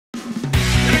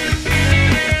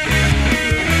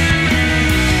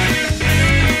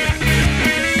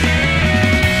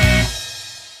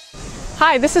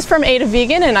Hi, this is From A to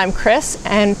Vegan, and I'm Chris,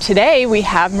 and today we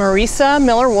have Marisa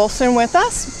Miller Wolfson with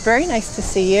us. Very nice to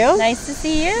see you. Nice to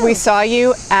see you. We saw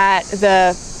you at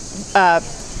the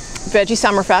Veggie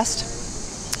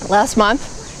Summerfest last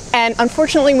month, and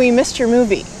unfortunately we missed your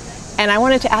movie. And I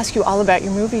wanted to ask you all about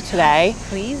your movie today.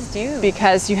 Please do.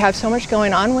 Because you have so much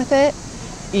going on with it.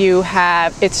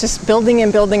 It's just building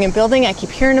and building and building. I keep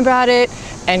hearing about it,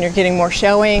 and you're getting more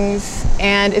showings,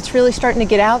 and it's really starting to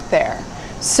get out there.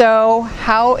 So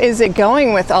how is it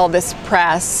going with all this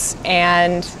press,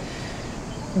 and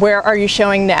where are you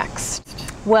showing next?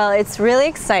 Well, it's really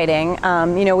exciting.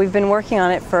 You know, we've been working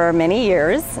on it for many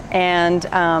years, and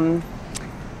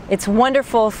it's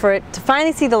wonderful for it to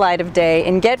finally see the light of day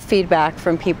and get feedback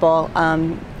from people.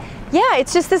 Yeah,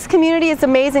 it's just this community is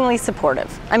amazingly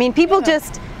supportive. I mean, people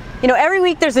just, you know, every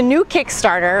week there's a new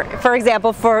Kickstarter. For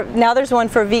example, now there's one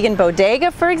for Vegan Bodega,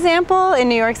 for example, in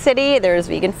New York City. There's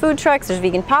vegan food trucks, there's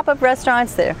vegan pop-up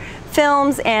restaurants, there are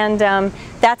films, and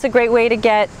that's a great way to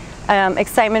get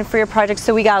excitement for your project.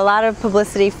 So we got a lot of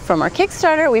publicity from our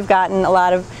Kickstarter. We've gotten a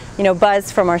lot of, you know,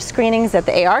 buzz from our screenings at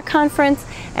the AR conference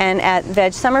and at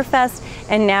Veg Summerfest,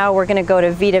 and now we're going to go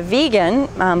to Vita Vegan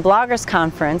Bloggers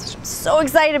Conference, which I'm so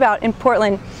excited about, in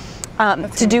Portland,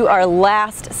 to do our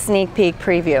last sneak peek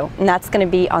preview, and that's going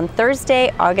to be on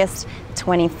Thursday, August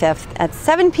 25th at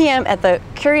 7 p.m. at the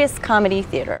Curious Comedy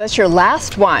Theater. That's your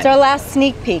last one? It's our last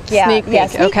sneak peek, yeah. Sneak peek, yeah,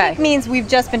 sneak okay. peek means we've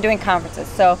just been doing conferences,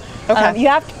 so okay. You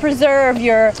have to preserve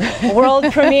your world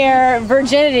premiere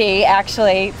virginity,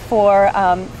 actually, for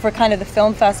kind of the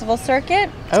film festival circuit.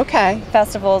 Okay.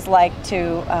 Festivals like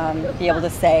to be able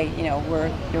to say, you know, we're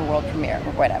your world premiere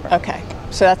or whatever. Okay.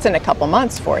 So that's in a couple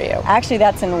months for you. Actually,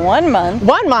 that's in 1 month.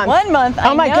 1 month? 1 month.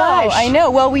 Oh my gosh. I know.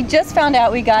 Well, we just found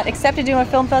out we got accepted to do a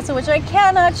film festival, which I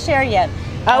cannot share yet.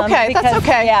 Okay, that's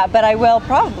okay. Yeah, but I will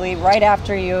probably right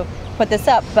after you put this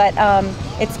up. But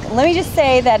let me just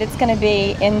say that it's going to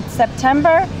be in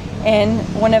September in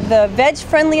one of the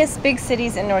veg-friendliest big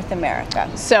cities in North America.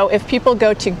 So if people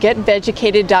go to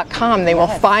getvegucated.com, they will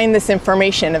find this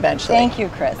information eventually. Thank you,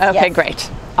 Chris. Okay, yes. Great.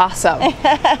 Awesome.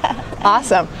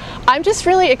 Awesome. I'm just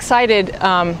really excited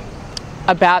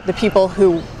about the people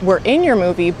who were in your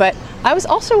movie, but I was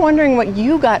also wondering what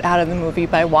you got out of the movie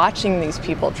by watching these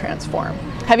people transform.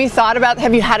 Have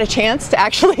you had a chance to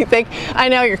actually think, I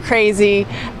know you're crazy,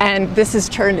 and this has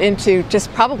turned into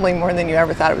just probably more than you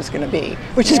ever thought it was going to be,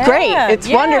 which is great. It's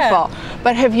wonderful.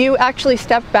 But have you actually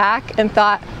stepped back and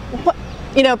thought, what,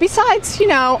 you know, besides, you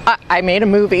know, I made a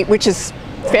movie, which is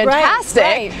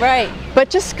fantastic. Right.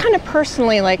 But just kind of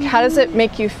personally, like, how does it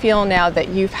make you feel now that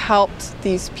you've helped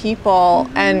these people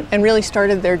and really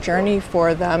started their journey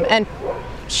for them and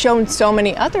shown so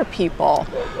many other people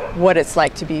what it's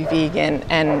like to be vegan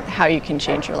and how you can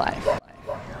change your life?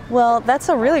 Well, that's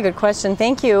a really good question.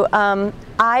 Thank you.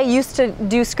 I used to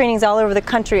do screenings all over the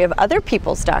country of other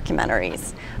people's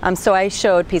documentaries. So I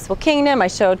showed Peaceful Kingdom, I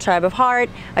showed Tribe of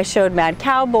Heart, I showed Mad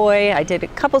Cowboy, I did a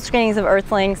couple screenings of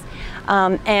Earthlings,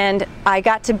 and I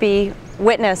got to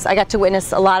witness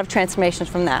a lot of transformations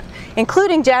from that,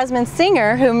 including Jasmine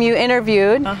Singer, whom you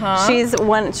interviewed. She's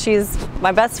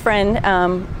my best friend,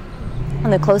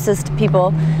 and the closest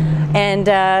people.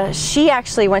 And she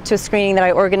actually went to a screening that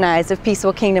I organized of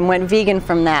Peaceful Kingdom, went vegan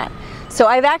from that. So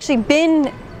I've actually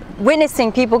been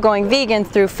witnessing people going vegan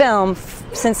through film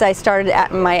since I started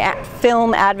my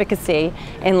film advocacy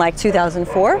in like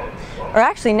 2004. Or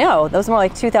actually no, that was more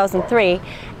like 2003.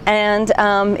 And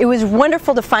it was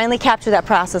wonderful to finally capture that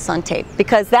process on tape,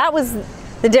 because that was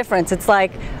the difference. It's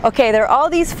like, okay, there are all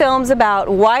these films about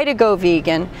why to go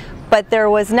vegan, but there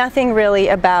was nothing really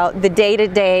about the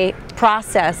day-to-day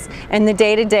process and the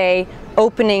day-to-day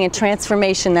opening and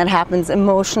transformation that happens,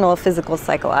 emotional, physical,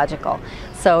 psychological.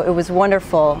 So it was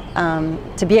wonderful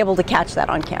to be able to catch that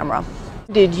on camera.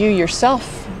 Did you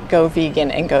yourself go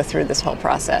vegan and go through this whole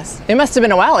process? It must have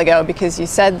been a while ago, because you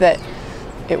said that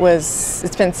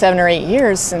it's been 7 or 8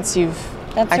 years since you've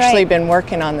actually been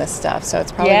working on this stuff, so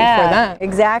it's probably before that.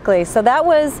 Exactly. So that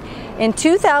was in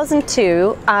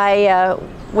 2002. I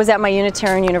was at my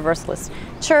Unitarian Universalist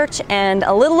church, and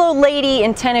a little old lady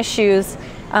in tennis shoes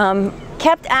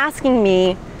kept asking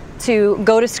me to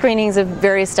go to screenings of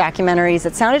various documentaries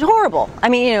that sounded horrible. I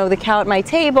mean, you know, The Cow at My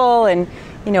Table and,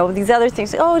 you know, these other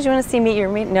things. Oh, do you want to see Meet Your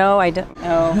Meat? No, I don't.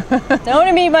 No, don't want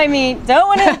to meet my meat. Don't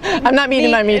want to. I'm not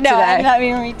meeting my meat today. No, I'm not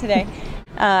meeting my meat today.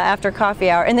 After coffee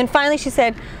hour, and then finally she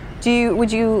said,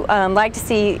 would you like to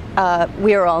see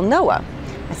We Are All Noah?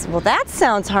 I said, well, that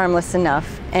sounds harmless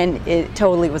enough, and it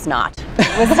totally was not.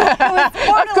 It was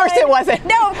of course it wasn't.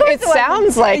 No, of course it wasn't.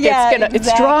 Sounds like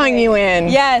it's drawing you in.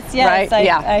 Yes, right?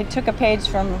 I took a page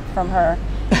from her,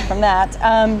 from that.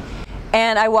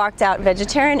 and I walked out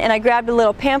vegetarian, and I grabbed a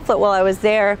little pamphlet while I was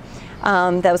there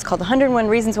that was called 101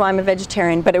 Reasons Why I'm a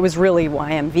Vegetarian, but it was really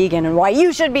why I'm vegan and why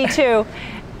you should be too.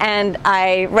 And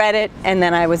I read it, and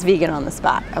then I was vegan on the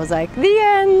spot. I was like, the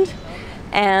end.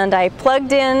 And I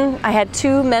plugged in. I had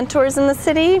 2 mentors in the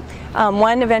city.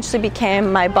 One eventually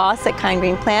became my boss at Kind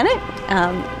Green Planet,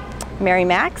 Mary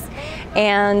Max,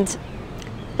 and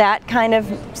that kind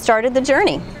of started the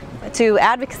journey to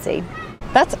advocacy.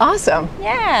 That's awesome.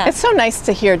 Yeah. It's so nice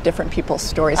to hear different people's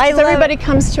stories, because everybody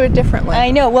comes to it differently. I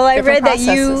know. Well, I read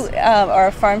processes. that you are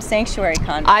a farm sanctuary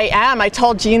convert. I am. I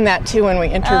told Gene that too when we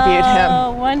interviewed him.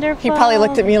 Oh, wonderful. He probably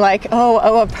looked at me like,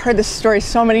 oh, I've heard this story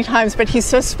so many times, but he's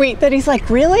so sweet that he's like,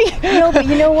 really? No, but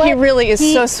you know what? He really is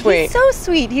so sweet. He's so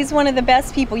sweet. He's one of the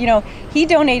best people. You know, he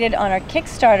donated on our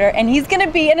Kickstarter, and he's going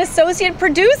to be an associate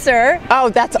producer. Oh,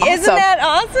 that's awesome. Isn't that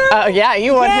awesome? Oh, yeah,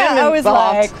 you want him involved.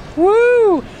 I was like,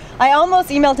 woo. I almost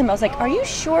emailed him. I was like, are you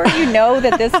sure you know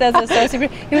that this says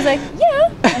associate? He was like, yeah.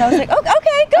 And I was like, oh,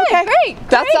 okay, good, Okay. great.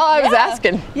 That's all I was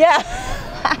asking. Yeah.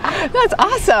 That's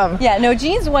awesome. Yeah, no,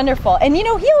 Gene's wonderful. And you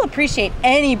know, he'll appreciate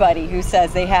anybody who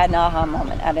says they had an aha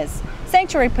moment at his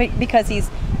sanctuary because he's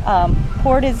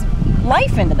poured his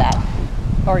life into that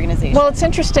organization. Well, it's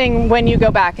interesting when you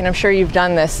go back, and I'm sure you've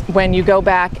done this, when you go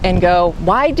back and go,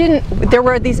 why didn't, there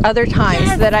were these other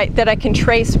times that I can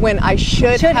trace when I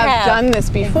should have done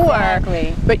this before,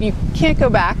 exactly. But you can't go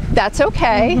back. That's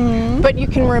okay, but you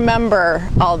can remember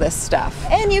all this stuff.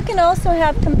 And you can also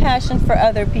have compassion for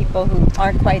other people who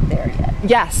aren't quite there yet.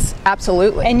 Yes,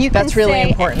 absolutely. And you can that's really say,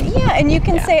 important. Yeah, and you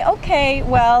can say, okay,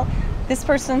 well, this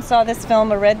person saw this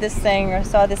film or read this thing or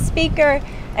saw this speaker,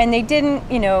 and they didn't,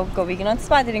 you know, go vegan on the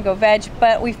spot, they didn't go veg,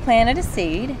 but we've planted a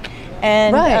seed.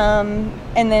 And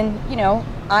and then, you know,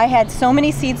 I had so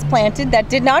many seeds planted that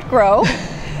did not grow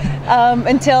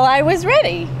until I was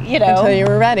ready, you know. Until you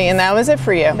were ready, and that was it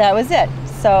for you. That was it.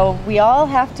 So we all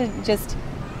have to just,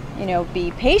 you know,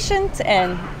 be patient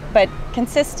but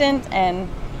consistent and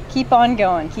keep on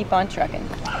going, keep on trucking.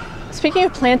 Speaking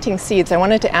of planting seeds, I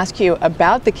wanted to ask you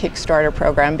about the Kickstarter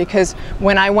program, because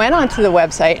when I went onto the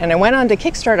website and I went onto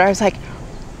Kickstarter, I was like,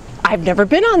 I've never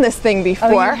been on this thing before.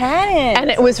 Oh, you hadn't. And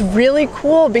it was really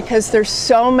cool because there's just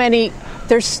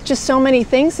so many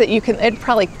things that you can, it'd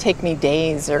probably take me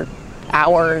days or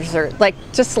hours or like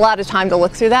just a lot of time to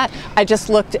look through that. I just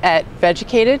looked at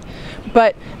Vegucated,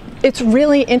 but it's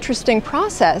really interesting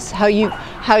process how you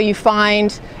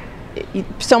find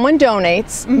someone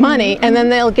donates money and then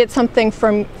they'll get something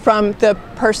from the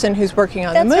person who's working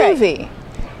on the movie. Right.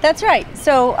 That's right.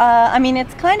 So, I mean,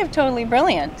 it's kind of totally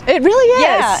brilliant. It really is.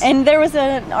 Yeah, and there was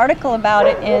an article about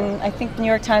it in, I think, New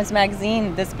York Times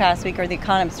Magazine this past week, or The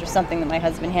Economist, or something that my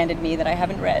husband handed me that I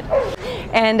haven't read.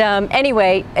 And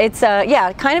anyway, it's,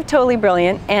 yeah, kind of totally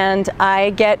brilliant, and I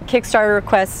get Kickstarter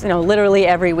requests, you know, literally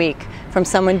every week from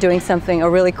someone doing something, a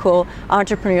really cool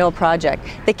entrepreneurial project.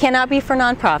 They cannot be for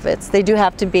nonprofits. They do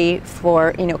have to be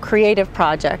for, you know, creative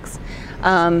projects.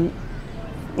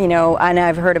 You know, and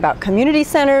I've heard about community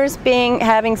centers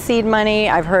having seed money.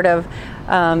 I've heard of,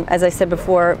 as I said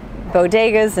before,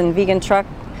 bodegas and vegan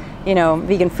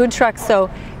food trucks. So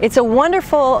it's a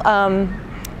wonderful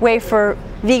way for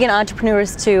vegan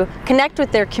entrepreneurs to connect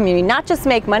with their community, not just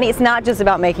make money. It's not just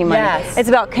about making money. Yes. It's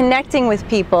about connecting with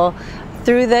people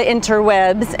through the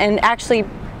interwebs and actually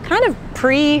kind of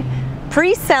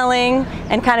pre-selling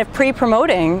and kind of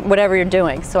pre-promoting whatever you're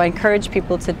doing. So I encourage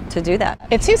people to do that.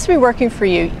 It seems to be working for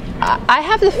you. I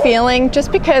have the feeling,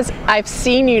 just because I've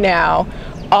seen you now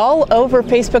all over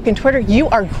Facebook and Twitter, you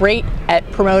are great at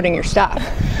promoting your stuff.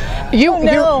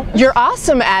 You're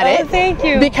awesome at it. Oh, thank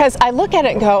you. Because I look at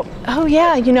it and go, oh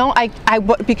yeah, you know,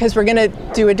 because we're going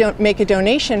to make a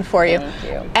donation for you. Thank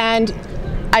you. And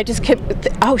I just kept,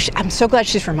 I'm so glad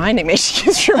she's reminding me.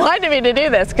 She's reminding me to do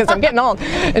this because I'm getting old,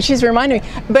 and she's reminding me.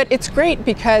 But it's great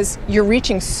because you're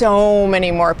reaching so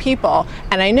many more people,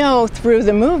 and I know through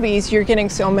the movies you're getting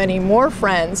so many more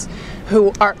friends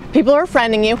people are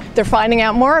friending you. They're finding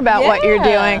out more about what you're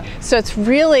doing. So it's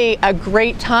really a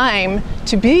great time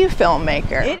to be a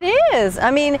filmmaker. It is. I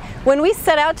mean, when we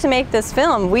set out to make this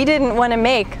film, we didn't want to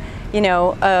make, you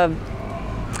know, a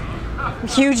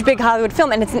huge big Hollywood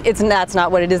film, and that's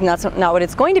not what it is, and that's not what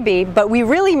it's going to be, but we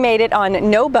really made it on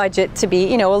no budget to be,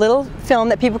 you know, a little film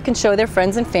that people can show their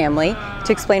friends and family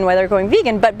to explain why they're going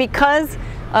vegan. But because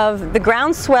of the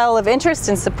groundswell of interest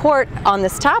and support on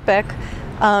this topic,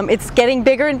 it's getting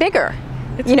bigger and bigger.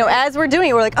 You know, as we're doing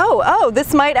it, we're like, oh,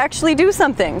 this might actually do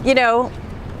something, you know,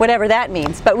 whatever that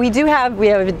means. But we have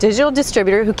a digital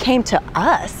distributor who came to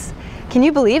us. Can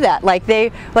you believe that? Like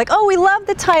oh, we love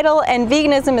the title, and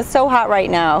veganism is so hot right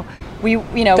now. You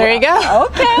know. There you go.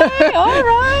 Okay, all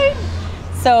right.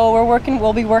 So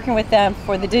we'll be working with them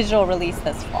for the digital release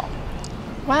this fall.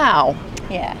 Wow.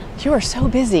 Yeah. You are so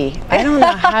busy. I don't know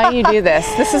how you do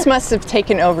this. Must have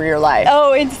taken over your life.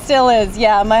 Oh, it still is.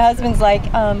 Yeah, my husband's like,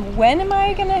 when am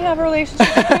I going to have a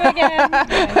relationship with you again?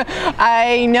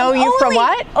 I know you from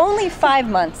what? Only 5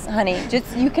 months, honey.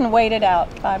 Just, you can wait it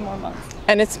out, 5 more months.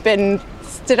 And it's been,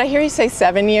 did I hear you say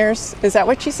 7 years? Is that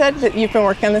what you said? That you've been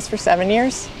working on this for 7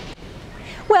 years?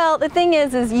 Well, the thing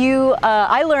is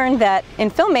I learned that in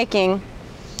filmmaking,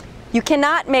 you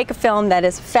cannot make a film that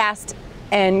is fast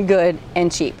and good and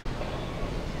cheap.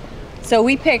 So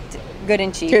we picked good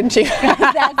and cheap. Good and cheap.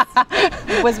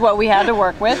 That was what we had to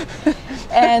work with.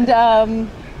 And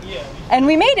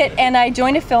we made it, and I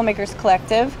joined a filmmakers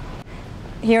collective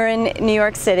here in New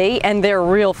York City, and they're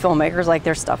real filmmakers, like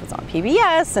their stuff is on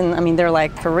PBS, and I mean, they're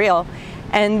like for real.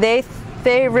 And they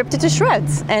ripped it to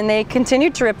shreds, and they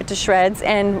continued to rip it to shreds,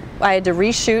 and I had to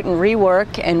reshoot and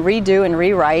rework and redo and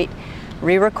rewrite,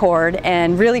 re-record,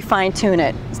 and really fine-tune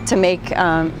it to make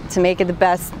it the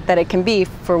best that it can be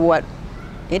for what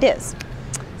it is.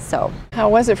 So how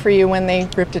was it for you when they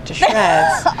ripped it to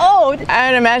shreds? Oh,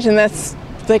 I'd imagine that's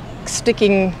like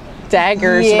sticking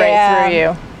daggers right through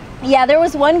you. Yeah, there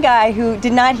was one guy who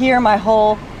did not hear my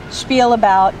whole spiel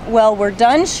about, well, we're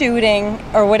done shooting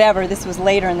or whatever. This was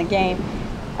later in the game.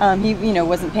 He,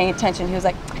 wasn't paying attention. He was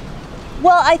like,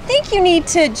 well, I think you need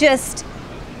to just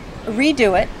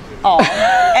redo it all.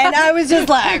 And I was just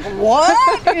like, what?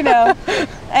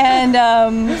 And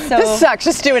so this sucks,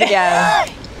 just do it again.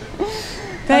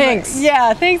 Thanks.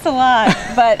 Yeah, thanks a lot.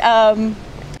 But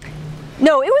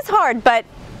no, it was hard, but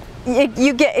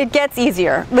it gets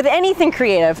easier with anything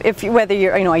creative. Whether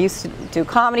you're, I used to do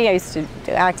comedy, I used to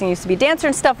do acting, I used to be a dancer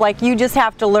and stuff. Like, you just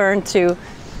have to learn to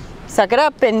suck it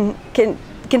up and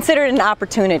consider it an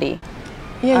opportunity.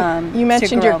 Yeah, you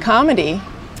mentioned your comedy.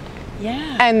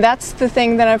 Yeah. And that's the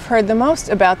thing that I've heard the most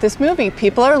about this movie.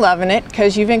 People are loving it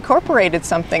because you've incorporated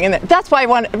something, and that's why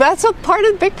that's a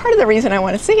big part of the reason I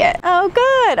want to see it. Oh,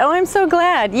 good. Oh, I'm so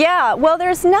glad. Yeah. Well,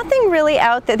 there's nothing really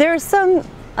out there. There's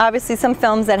obviously some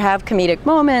films that have comedic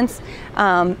moments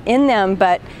in them,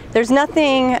 but there's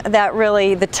nothing that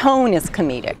really, the tone is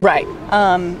comedic. Right.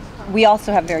 We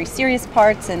also have very serious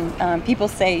parts, and people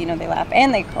say, they laugh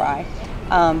and they cry.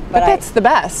 But that's the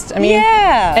best. I mean,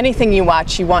 anything you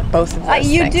watch, you want both of those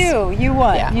you things.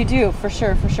 You do, for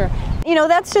sure.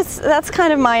 That's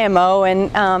kind of my MO, and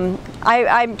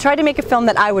I try to make a film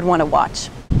that I would want to watch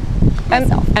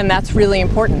myself. And that's really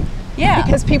important. Yeah.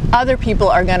 Because other people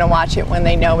are going to watch it when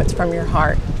they know it's from your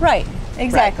heart. Right,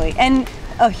 exactly. Right. And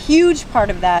a huge part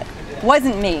of that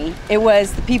wasn't me, it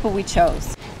was the people we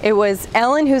chose. It was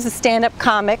Ellen, who's a stand-up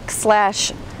comic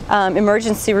 /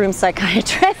 emergency room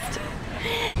psychiatrist.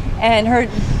 And her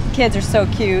kids are so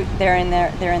cute. They're in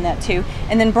that too.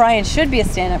 And then Brian should be a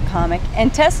stand-up comic.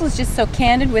 And Tesla's just so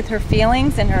candid with her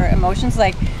feelings and her emotions.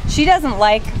 Like, she doesn't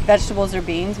like vegetables or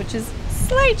beans, which is a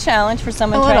slight challenge for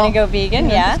someone trying to go vegan.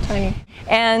 Yeah. Just tiny.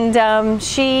 And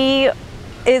she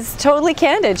is totally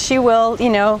candid. She will,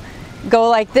 go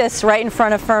like this right in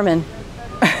front of Furman.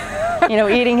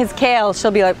 Eating his kale.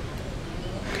 She'll be like.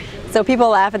 So people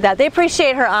laugh at that. They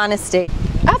appreciate her honesty.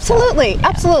 Absolutely,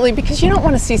 absolutely, because you don't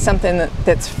want to see something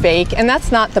that's fake, and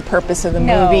that's not the purpose of the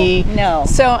movie. No.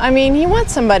 So, I mean, you want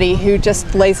somebody who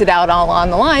just lays it out all on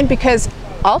the line, because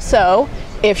also,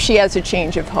 if she has a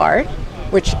change of heart,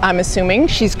 which I'm assuming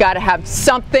she's got to have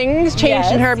something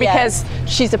changed in her, because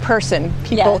she's a person.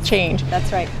 People change.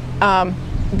 That's right.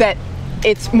 That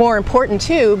it's more important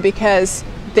too, because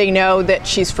they know that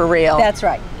she's for real. That's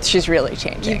right. She's really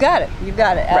changing. You got it.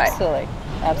 Absolutely. Right.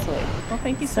 Absolutely. Well,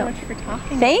 thank you so much for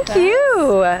talking. Thank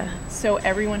you. So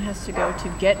everyone has to go to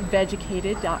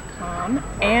getvegucated.com,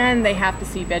 and they have to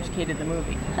see Vegucated the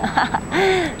movie.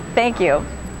 Thank you.